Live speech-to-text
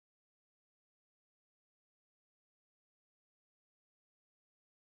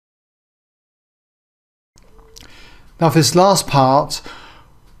Now for this last part,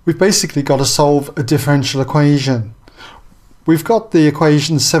 we've basically got to solve a differential equation. We've got the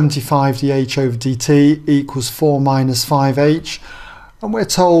equation 75 dh over dt equals 4 minus 5h, and we're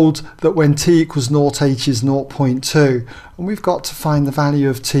told that when t equals 0, h is 0.2, and we've got to find the value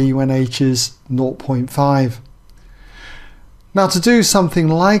of t when h is 0.5. Now to do something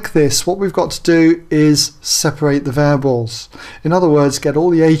like this, what we've got to do is separate the variables. In other words, get all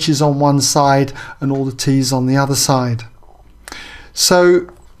the h's on one side and all the t's on the other side. So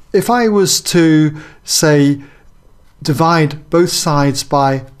if I was to, say, divide both sides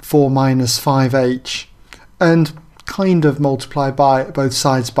by 4 minus 5h and kind of multiply by both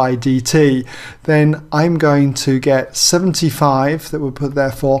sides by dt, then I'm going to get 75, that we'll put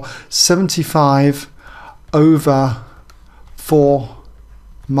there for 75 over 4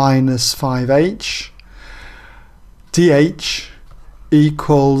 minus 5h dh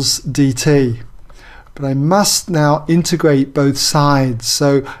equals dt. But I must now integrate both sides,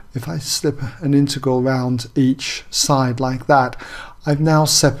 so if I slip an integral round each side like that, I've now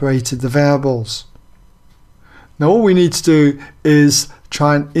separated the variables. Now all we need to do is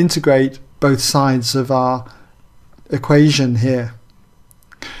try and integrate both sides of our equation here.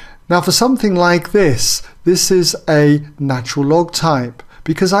 Now for something like this, this is a natural log type,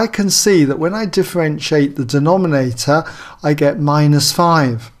 because I can see that when I differentiate the denominator, I get minus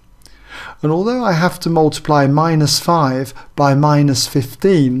 5. And although I have to multiply minus 5 by minus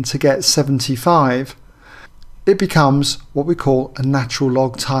 15 to get 75, it becomes what we call a natural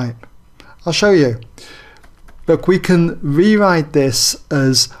log type. I'll show you. Look, we can rewrite this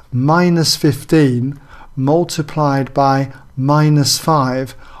as minus 15 multiplied by minus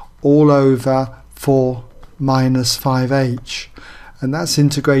 5 all over 4 minus 5h. And that's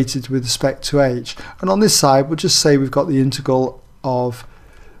integrated with respect to h. And on this side, we'll just say we've got the integral of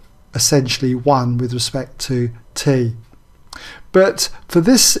essentially 1 with respect to t. But for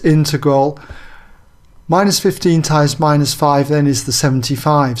this integral, minus 15 times minus 5 then is the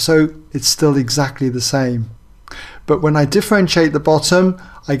 75, so it's still exactly the same. But when I differentiate the bottom,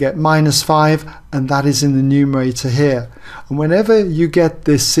 I get minus 5, and that is in the numerator here. And whenever you get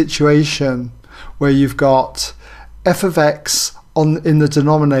this situation where you've got f of x in the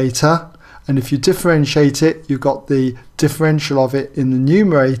denominator, and if you differentiate it, you've got the differential of it in the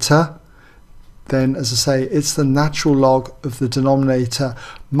numerator, then, as I say, it's the natural log of the denominator.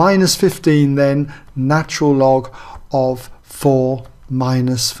 Minus 15 then, natural log of 4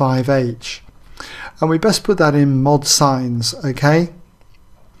 minus 5h. And we best put that in mod signs, okay?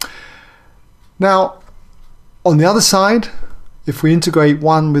 Now, on the other side, if we integrate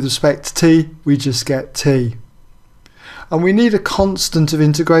 1 with respect to t, we just get t. And we need a constant of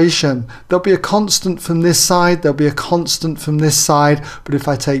integration. There'll be a constant from this side, there'll be a constant from this side, but if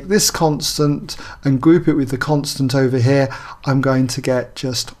I take this constant and group it with the constant over here, I'm going to get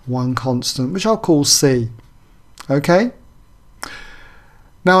just one constant, which I'll call c. Okay?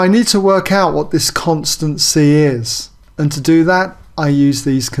 Now I need to work out what this constant c is, and to do that I use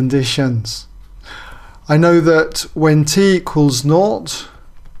these conditions. I know that when t equals 0,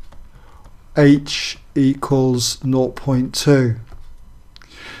 h equals 0.2.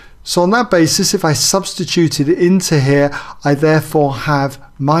 So on that basis, if I substituted it into here, I therefore have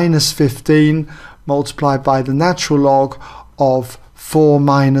minus 15 multiplied by the natural log of 4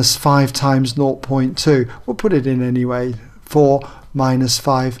 minus 5 times 0.2. We'll put it in anyway. 4 minus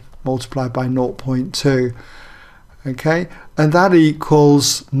 5 multiplied by 0.2. Okay, and that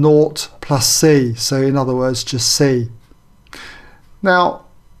equals 0 plus c. So in other words, just c. Now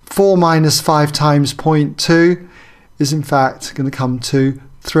 4 minus 5 times 0.2 is in fact going to come to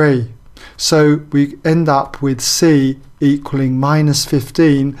 3. So we end up with c equaling minus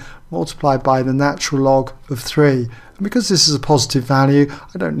 15 multiplied by the natural log of 3. And because this is a positive value,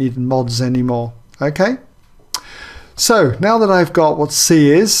 I don't need mods anymore. Okay? So now that I've got what c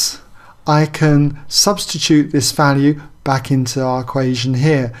is, I can substitute this value back into our equation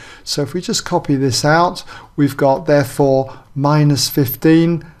here. So if we just copy this out, we've got therefore minus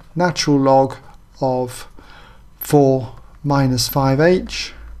 15 natural log of 4 minus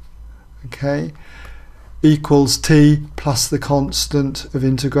 5h, okay, equals t plus the constant of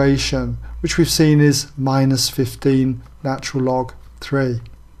integration, which we've seen is minus 15 natural log 3.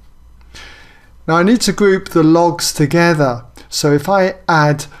 Now I need to group the logs together, so if I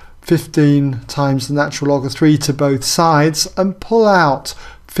add 15 times the natural log of 3 to both sides and pull out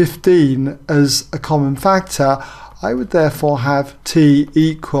 15 as a common factor, I would therefore have t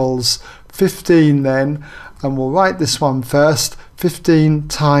equals 15 then, and we'll write this one first, 15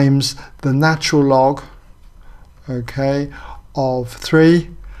 times the natural log, okay, of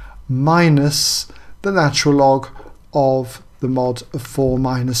 3 minus the natural log of the mod of 4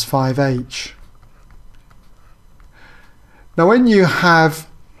 minus 5h. Now when you have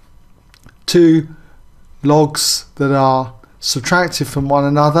two logs that are subtracted from one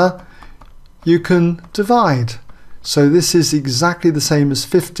another, you can divide. So this is exactly the same as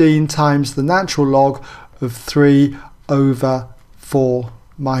 15 times the natural log of 3 over 4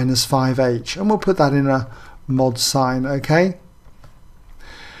 minus 5h, and we'll put that in a mod sign, okay?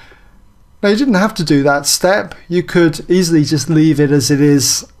 Now you didn't have to do that step. You could easily just leave it as it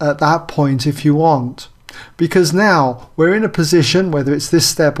is at that point if you want, because now we're in a position, whether it's this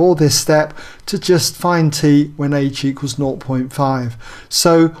step or this step, to just find t when h equals 0.5.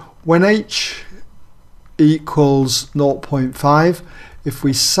 So when h equals 0.5, if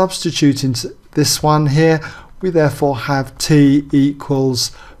we substitute into this one here, we therefore have t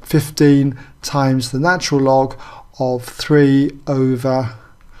equals 15 times the natural log of 3 over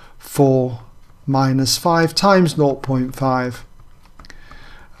 4 minus 5 times 0.5.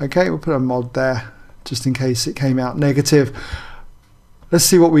 Okay, we'll put a mod there just in case it came out negative. Let's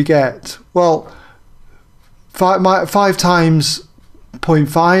see what we get. Well, 5 times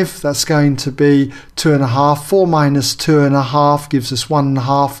 0.5, that's going to be 2.5. 4 minus 2.5 gives us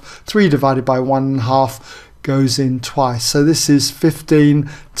 1.5. 3 divided by 1.5 goes in twice. So this is 15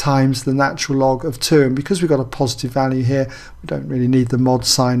 times the natural log of 2. And because we've got a positive value here, we don't really need the mod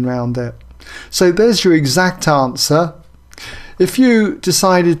sign around it. So there's your exact answer. If you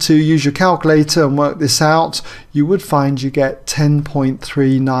decided to use your calculator and work this out, you would find you get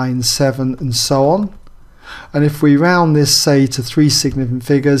 10.397 and so on. And if we round this, say, to 3 significant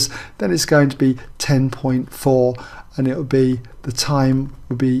figures, then it's going to be 10.4, and it will be, the time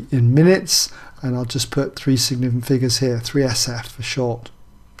will be in minutes, and I'll just put 3 significant figures here, 3SF for short.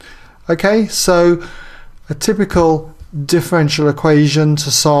 Okay, so a typical differential equation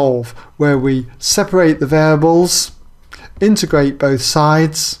to solve, where we separate the variables, integrate both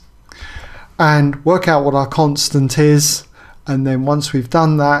sides, and work out what our constant is, and then once we've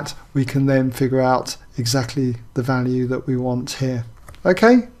done that, we can then figure out exactly the value that we want here.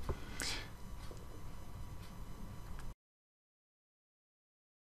 Okay?